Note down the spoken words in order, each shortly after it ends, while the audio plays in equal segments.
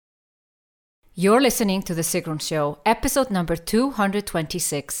You're listening to The Sigrun Show, episode number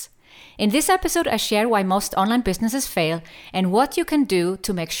 226. In this episode, I share why most online businesses fail and what you can do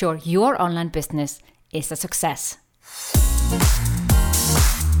to make sure your online business is a success.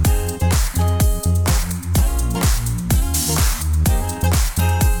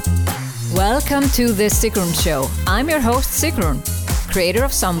 Welcome to The Sigrun Show. I'm your host, Sigrun, creator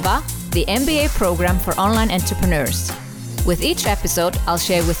of Samba, the MBA program for online entrepreneurs. With each episode, I'll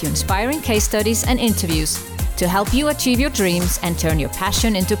share with you inspiring case studies and interviews to help you achieve your dreams and turn your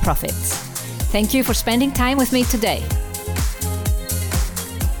passion into profits. Thank you for spending time with me today.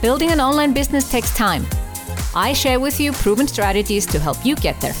 Building an online business takes time. I share with you proven strategies to help you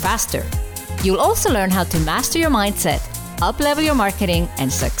get there faster. You'll also learn how to master your mindset, up-level your marketing,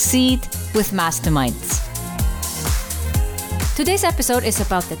 and succeed with masterminds. Today's episode is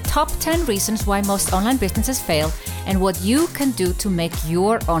about the top 10 reasons why most online businesses fail and what you can do to make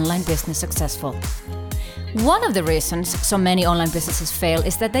your online business successful. One of the reasons so many online businesses fail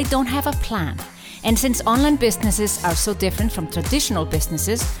is that they don't have a plan. And since online businesses are so different from traditional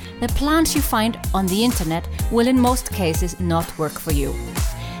businesses, the plans you find on the internet will in most cases not work for you.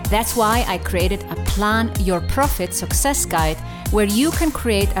 That's why I created a Plan Your Profit Success Guide where you can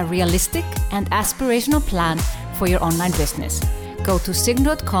create a realistic and aspirational plan for your online business. Go to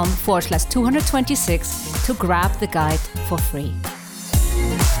sigrun.com/226 to grab the guide for free.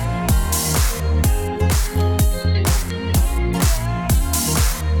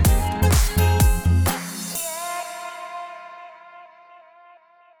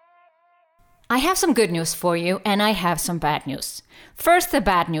 I have some good news for you and I have some bad news. First, the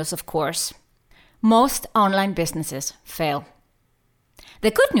bad news, of course. Most online businesses fail.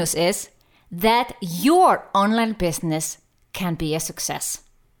 The good news is that your online business can be a success.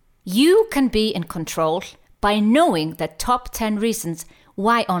 You can be in control by knowing the top 10 reasons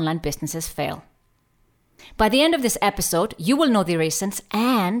why online businesses fail. By the end of this episode, you will know the reasons,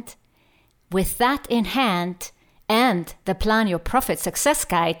 and with that in hand and the Plan Your Profit Success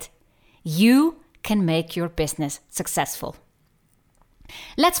Guide, you can make your business successful.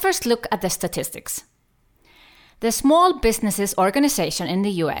 Let's first look at the statistics. The Small Businesses Organization in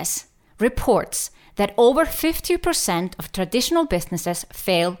the US reports that over 50% of traditional businesses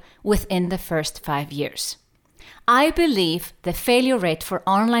fail within the first 5 years. I believe the failure rate for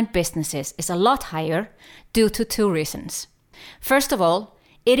online businesses is a lot higher due to two reasons. First of all,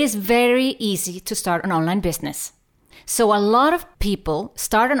 it is very easy to start an online business. So a lot of people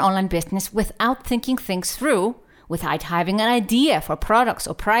start an online business without thinking things through, without having an idea for products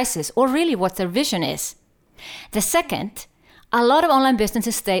or prices or really what their vision is. The second, a lot of online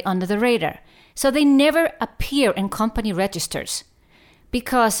businesses stay under the radar, so they never appear in company registers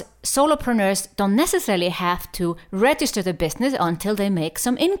because solopreneurs don't necessarily have to register the business until they make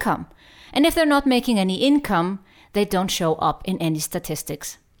some income. And if they're not making any income, they don't show up in any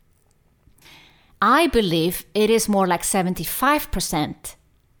statistics. I believe it is more like 75%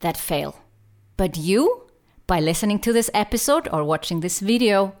 that fail. But you, by listening to this episode or watching this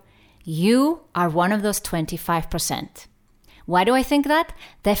video, you are one of those 25%. Why do I think that?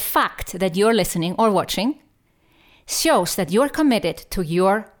 The fact that you're listening or watching shows that you're committed to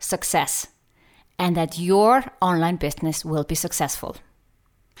your success and that your online business will be successful.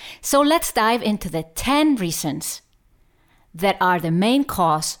 So let's dive into the 10 reasons that are the main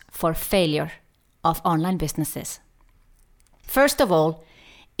cause for failure of online businesses. First of all,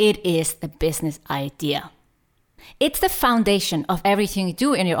 it is the business idea. It's the foundation of everything you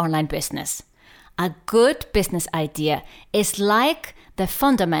do in your online business. A good business idea is like the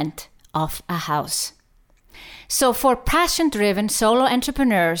fundament of a house. So for passion-driven solo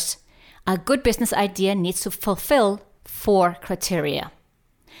entrepreneurs, a good business idea needs to fulfill 4 criteria.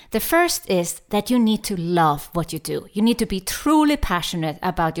 The first is that you need to love what you do. You need to be truly passionate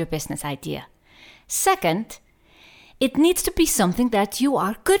about your business idea. Second, it needs to be something that you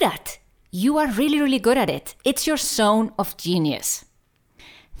are good at. You are really, really good at it. It's your zone of genius.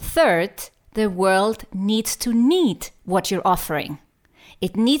 Third, the world needs to need what you're offering.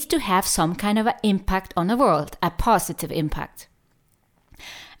 It needs to have some kind of an impact on the world, a positive impact.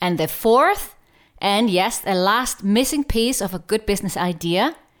 And the fourth, and yes, the last missing piece of a good business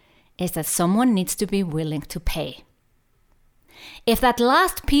idea is that someone needs to be willing to pay. If that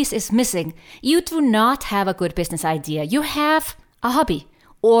last piece is missing, you do not have a good business idea. You have a hobby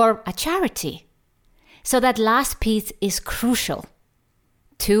or a charity. So that last piece is crucial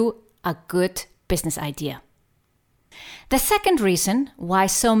to a good business idea. The second reason why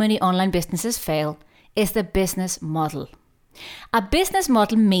so many online businesses fail is the business model. A business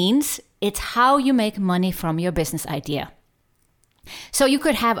model means it's how you make money from your business idea. So you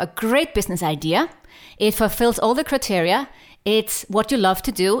could have a great business idea. It fulfills all the criteria. It's what you love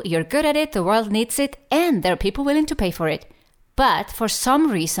to do. You're good at it. The world needs it. And there are people willing to pay for it. But for some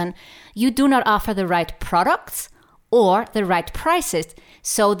reason, you do not offer the right products or the right prices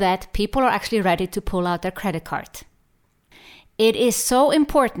so that people are actually ready to pull out their credit card. It is so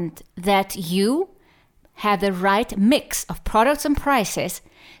important that you have the right mix of products and prices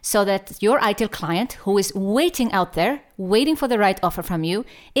so that your ideal client, who is waiting out there, waiting for the right offer from you,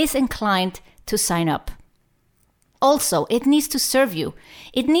 is inclined to sign up. Also, it needs to serve you.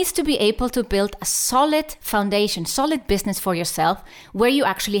 It needs to be able to build a solid foundation, solid business for yourself where you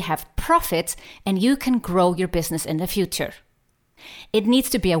actually have profits and you can grow your business in the future. It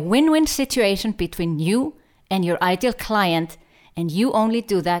needs to be a win-win situation between you and your ideal client, and you only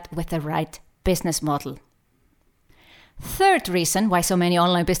do that with the right business model. Third reason why so many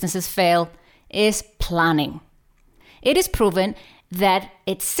online businesses fail is planning. It is proven that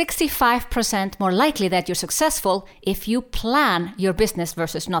it's 65% more likely that you're successful if you plan your business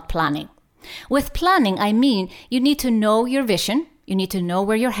versus not planning. With planning, I mean you need to know your vision, you need to know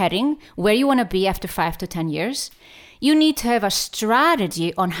where you're heading, where you want to be after 5 to 10 years. You need to have a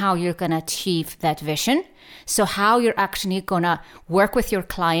strategy on how you're going to achieve that vision. So how you're actually going to work with your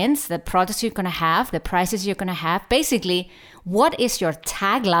clients, the products you're going to have, the prices you're going to have. Basically, what is your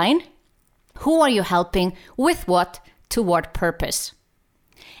tagline? Who are you helping with what? To what purpose?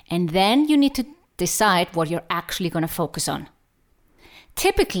 And then you need to decide what you're actually going to focus on.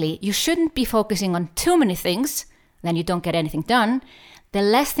 Typically, you shouldn't be focusing on too many things, then you don't get anything done. The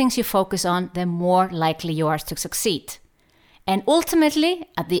less things you focus on, the more likely you are to succeed. And ultimately,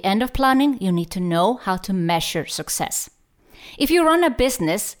 at the end of planning, you need to know how to measure success. If you run a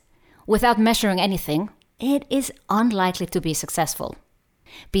business without measuring anything, it is unlikely to be successful.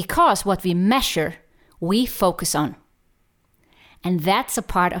 Because what we measure, we focus on. And that's a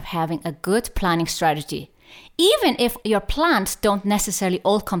part of having a good planning strategy. Even if your plans don't necessarily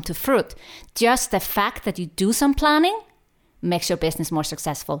all come to fruit, just the fact that you do some planning makes your business more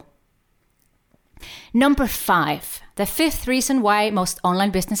successful. Number 5, the fifth reason why most online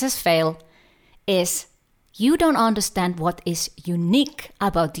businesses fail is you don't understand what is unique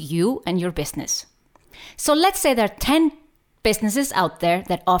about you and your business. So let's say there are 10 businesses out there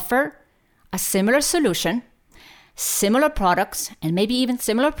that offer a similar solution, similar products, and maybe even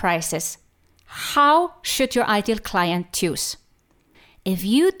similar prices. How should your ideal client choose? If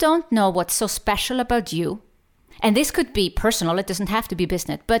you don't know what's so special about you, and this could be personal, it doesn't have to be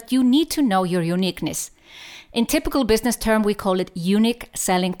business, but you need to know your uniqueness. In typical business term, we call it unique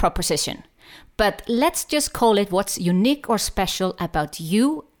selling proposition. But let's just call it what's unique or special about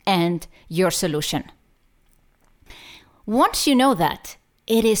you and your solution. Once you know that,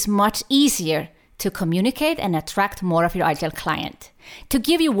 it is much easier to communicate and attract more of your ideal client. To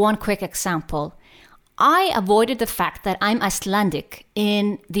give you one quick example, I avoided the fact that I'm Icelandic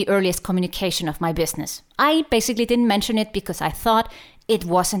in the earliest communication of my business. I basically didn't mention it because I thought it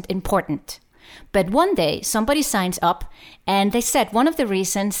wasn't important. But one day somebody signs up and they said one of the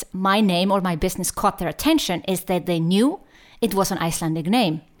reasons my name or my business caught their attention is that they knew it was an Icelandic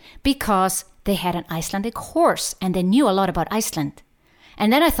name because they had an Icelandic horse and they knew a lot about Iceland.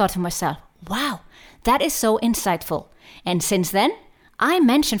 And then I thought to myself, wow, that is so insightful. And since then, I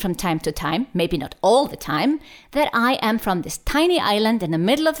mention from time to time, maybe not all the time, that I am from this tiny island in the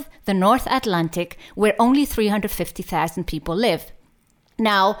middle of the North Atlantic where only 350,000 people live.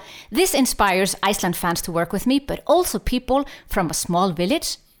 Now, this inspires Iceland fans to work with me, but also people from a small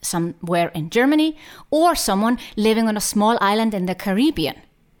village somewhere in Germany or someone living on a small island in the Caribbean.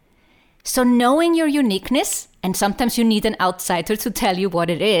 So knowing your uniqueness, and sometimes you need an outsider to tell you what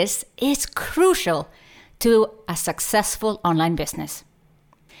it is crucial to a successful online business.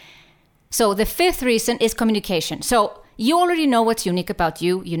 So the fifth reason is communication. So you already know what's unique about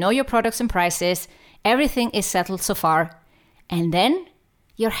you. You know your products and prices. Everything is settled so far. And then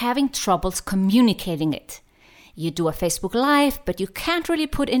you're having troubles communicating it. You do a Facebook Live, but you can't really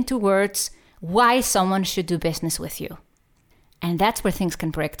put into words why someone should do business with you. And that's where things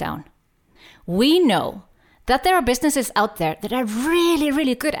can break down. We know that there are businesses out there that are really,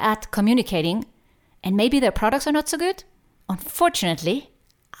 really good at communicating, and maybe their products are not so good. Unfortunately,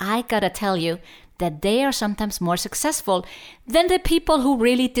 I gotta tell you that they are sometimes more successful than the people who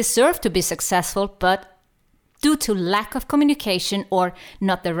really deserve to be successful, but due to lack of communication or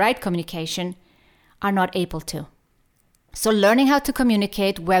not the right communication, are not able to. So learning how to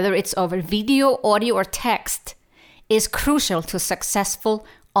communicate, whether it's over video, audio, or text, is crucial to successful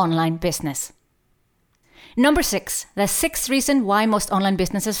online business. Number 6, the sixth reason why most online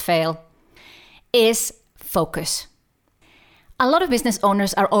businesses fail is focus. A lot of business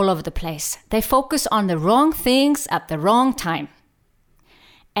owners are all over the place. They focus on the wrong things at the wrong time.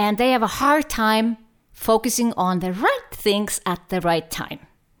 And they have a hard time focusing on the right things at the right time.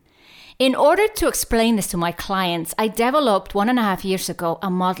 In order to explain this to my clients, I developed 1.5 years ago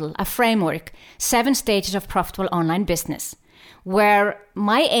a model, a framework, 7 stages of profitable online business, where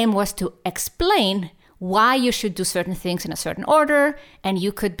my aim was to explain why you should do certain things in a certain order and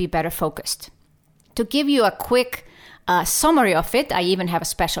you could be better focused. To give you a quick summary of it, I even have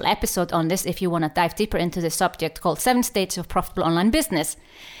a special episode on this if you want to dive deeper into the subject, called 7 Stages of Profitable Online Business.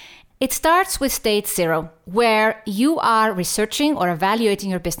 It starts with stage 0, where you are researching or evaluating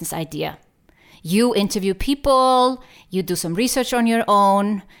your business idea. You interview people, you do some research on your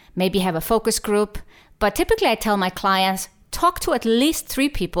own, maybe have a focus group. But typically I tell my clients, talk to at least 3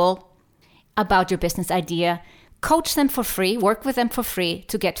 people about your business idea, coach them for free, work with them for free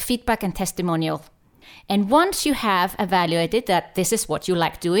to get feedback and testimonial. And once you have evaluated that this is what you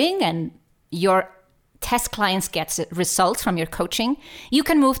like doing and your test clients get results from your coaching, you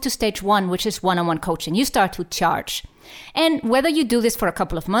can move to stage 1, which is one-on-one coaching. You start to charge. And whether you do this for a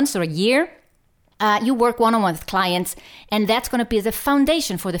couple of months or a year, you work one-on-one with clients, and that's going to be the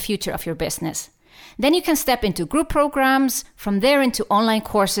foundation for the future of your business. Then you can step into group programs, from there into online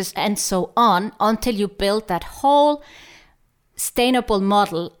courses, and so on, until you build that whole sustainable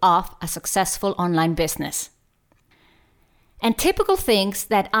model of a successful online business. And typical things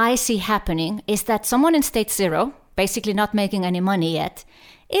that I see happening is that someone in stage 0, basically not making any money yet,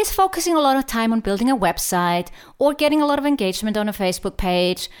 is focusing a lot of time on building a website or getting a lot of engagement on a Facebook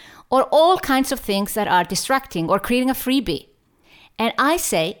page or all kinds of things that are distracting, or creating a freebie. And I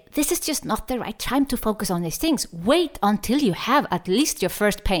say, this is just not the right time to focus on these things. Wait until you have at least your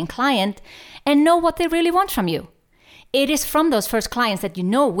first paying client and know what they really want from you. It is from those first clients that you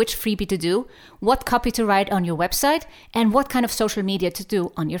know which freebie to do, what copy to write on your website, and what kind of social media to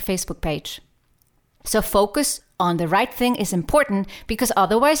do on your Facebook page. So focus on the right thing is important, because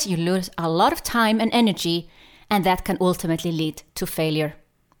otherwise you lose a lot of time and energy, and that can ultimately lead to failure.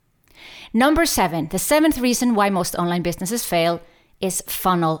 Number 7, the 7th reason why most online businesses fail is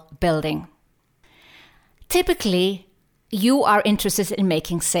funnel building. Typically, you are interested in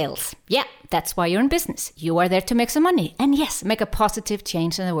making sales. Yeah, that's why you're in business. You are there to make some money. And yes, make a positive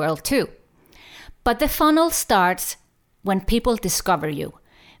change in the world too. But the funnel starts when people discover you.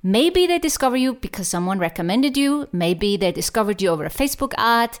 Maybe they discover you because someone recommended you. Maybe they discovered you over a Facebook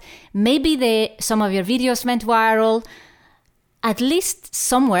ad. Maybe some of your videos went viral. At least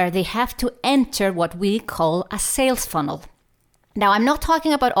somewhere they have to enter what we call a sales funnel. Now, I'm not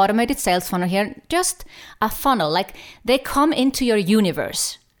talking about automated sales funnel here, just a funnel. Like, they come into your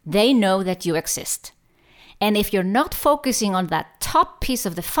universe. They know that you exist. And if you're not focusing on that top piece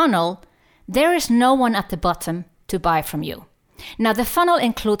of the funnel, there is no one at the bottom to buy from you. Now, the funnel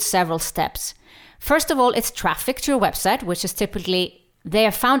includes several steps. First of all, it's traffic to your website, which is typically they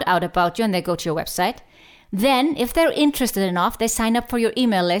have found out about you and they go to your website. Then, if they're interested enough, they sign up for your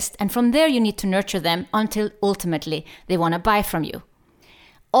email list, and from there you need to nurture them until ultimately they want to buy from you.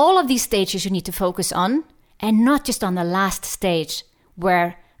 All of these stages you need to focus on, and not just on the last stage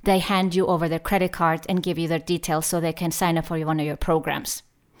where they hand you over their credit card and give you their details so they can sign up for one of your programs.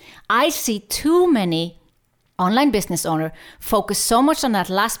 I see too many online business owners focus so much on that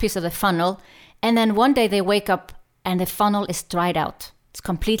last piece of the funnel, and then one day they wake up and the funnel is dried out. It's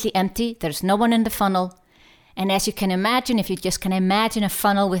completely empty. There's no one in the funnel. And as you can imagine, if you just can imagine a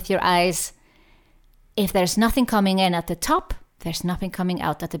funnel with your eyes, if there's nothing coming in at the top, there's nothing coming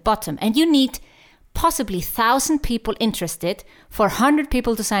out at the bottom. And you need possibly 1,000 people interested for 100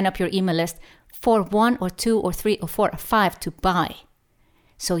 people to sign up your email list, for 1 or 2 or 3 or 4 or 5 to buy.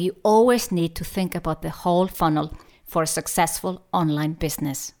 So you always need to think about the whole funnel for a successful online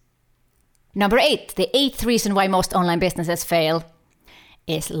business. Number 8, the 8th reason why most online businesses fail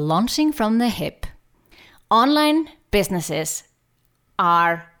is launching from the hip. Online businesses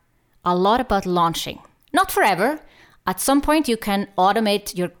are a lot about launching. Not forever. At some point you can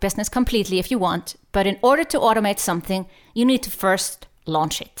automate your business completely if you want, but in order to automate something, you need to first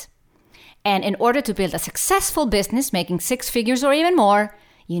launch it. And in order to build a successful business making 6 figures or even more,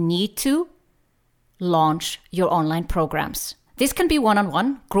 you need to launch your online programs. This can be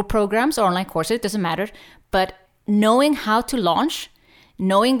one-on-one, group programs, or online courses, it doesn't matter, but knowing how to launch,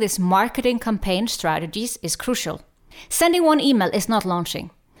 knowing this marketing campaign strategies is crucial. Sending one email is not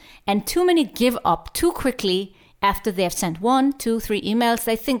launching. And too many give up too quickly after they have sent 1, 2, 3 emails.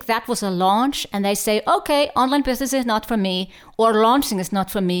 They think that was a launch and they say, okay, online business is not for me, or launching is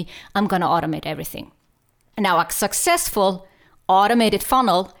not for me. I'm going to automate everything. Now, a successful automated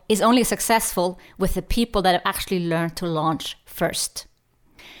funnel is only successful with the people that have actually learned to launch first.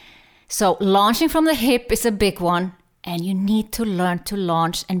 So launching from the hip is a big one, and you need to learn to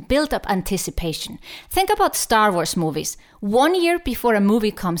launch and build up anticipation. Think about Star Wars movies. 1 year before a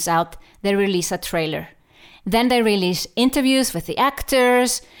movie comes out, they release a trailer. Then they release interviews with the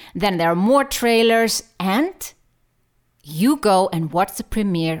actors. Then there are more trailers, and you go and watch the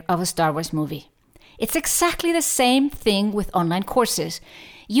premiere of a Star Wars movie. It's exactly the same thing with online courses.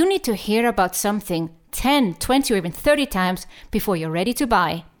 You need to hear about something 10, 20, or even 30 times before you're ready to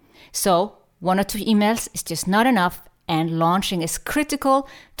buy. So 1 or 2 emails is just not enough, and launching is critical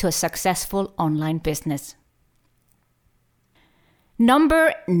to a successful online business.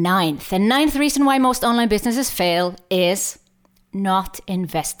 Number 9, the 9th reason why most online businesses fail is not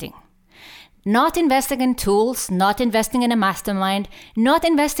investing. Not investing in tools, not investing in a mastermind, not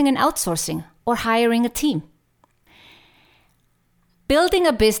investing in outsourcing or hiring a team. Building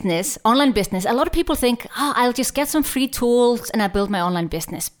a business, online business, a lot of people think, I'll just get some free tools and I build my online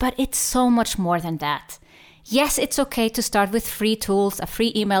business. But it's so much more than that. Yes, it's okay to start with free tools, a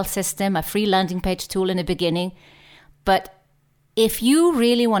free email system, a free landing page tool in the beginning. But if you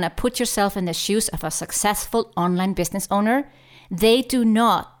really want to put yourself in the shoes of a successful online business owner, they do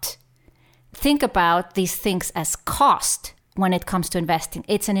not think about these things as cost when it comes to investing.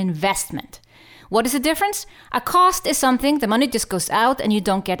 It's an investment. What is the difference? A cost is something, the money just goes out and you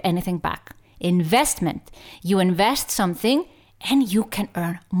don't get anything back. Investment, you invest something and you can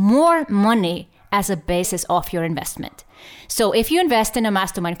earn more money as a basis of your investment. So if you invest in a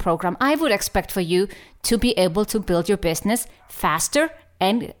mastermind program, I would expect for you to be able to build your business faster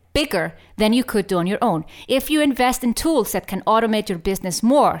and bigger than you could do on your own. If you invest in tools that can automate your business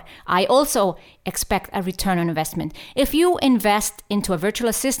more, I also expect a return on investment. If you invest into a virtual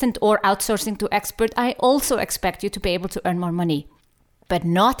assistant or outsourcing to expert, I also expect you to be able to earn more money. But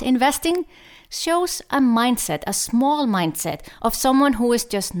not investing shows a mindset, a small mindset of someone who is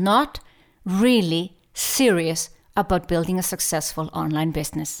just not really serious about building a successful online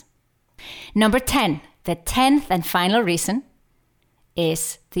business. Number 10, the 10th and final reason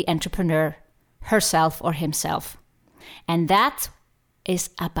is the entrepreneur herself or himself. And that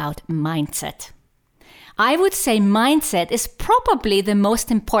is about mindset. I would say mindset is probably the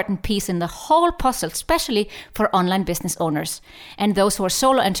most important piece in the whole puzzle, especially for online business owners and those who are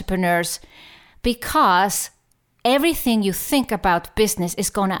solo entrepreneurs, because everything you think about business is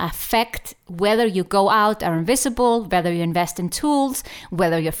going to affect whether you go out or invisible, whether you invest in tools,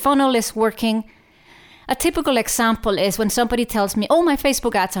 whether your funnel is working. A typical example is when somebody tells me, my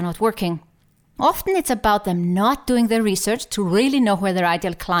Facebook ads are not working. Often it's about them not doing the research to really know who their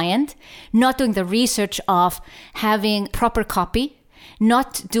ideal client, not doing the research of having proper copy,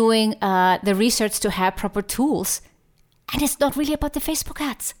 not doing the research to have proper tools. And it's not really about the Facebook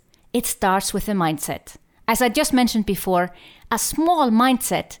ads. It starts with the mindset. As I just mentioned before, a small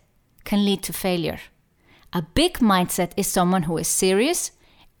mindset can lead to failure. A big mindset is someone who is serious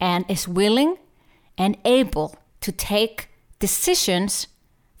and is willing and able to take decisions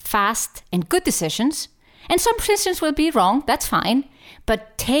fast and good decisions. And some decisions will be wrong, that's fine.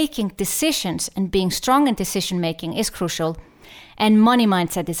 But taking decisions and being strong in decision making is crucial. And money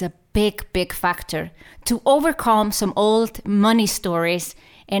mindset is a big, big factor to overcome some old money stories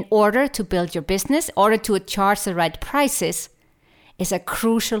in order to build your business, in order to charge the right prices, is a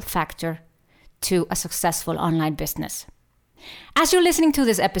crucial factor to a successful online business. As you're listening to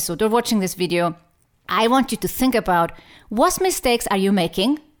this episode or watching this video, I want you to think about what mistakes are you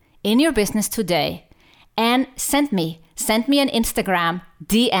making in your business today, and send me an Instagram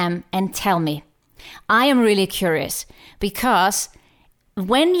DM and tell me. I am really curious, because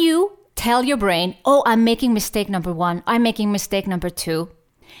when you tell your brain, I'm making mistake number 1, I'm making mistake number 2,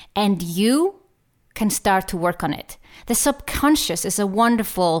 and you can start to work on it. The subconscious is a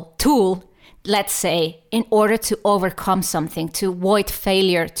wonderful tool, let's say, in order to overcome something, to avoid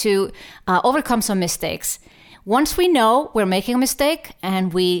failure, to overcome some mistakes. Once we know we're making a mistake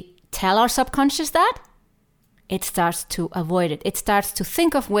and we tell our subconscious that, it starts to avoid it. It starts to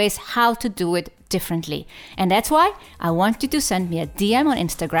think of ways how to do it differently. And that's why I want you to send me a DM on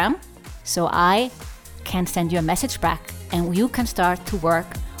Instagram so I can send you a message back and you can start to work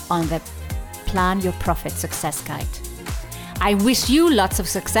on the Plan Your Profit Success Guide. I wish you lots of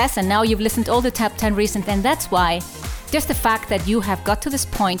success, and now you've listened to all the top 10 reasons, and that's why just the fact that you have got to this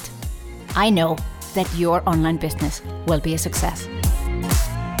point, I know that your online business will be a success.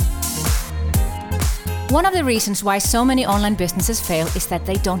 One of the reasons why so many online businesses fail is that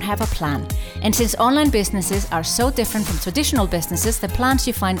they don't have a plan. And since online businesses are so different from traditional businesses, the plans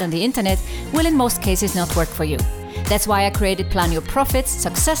you find on the internet will in most cases not work for you. That's why I created Plan Your Profits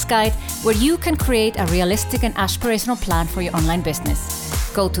Success Guide, where you can create a realistic and aspirational plan for your online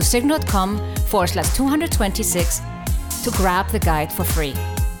business. Go to sigrun.com/226 to grab the guide for free.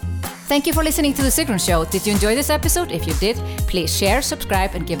 Thank you for listening to The Sigrun Show. Did you enjoy this episode? If you did, please share,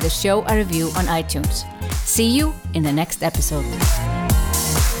 subscribe, and give the show a review on iTunes. See you in the next episode.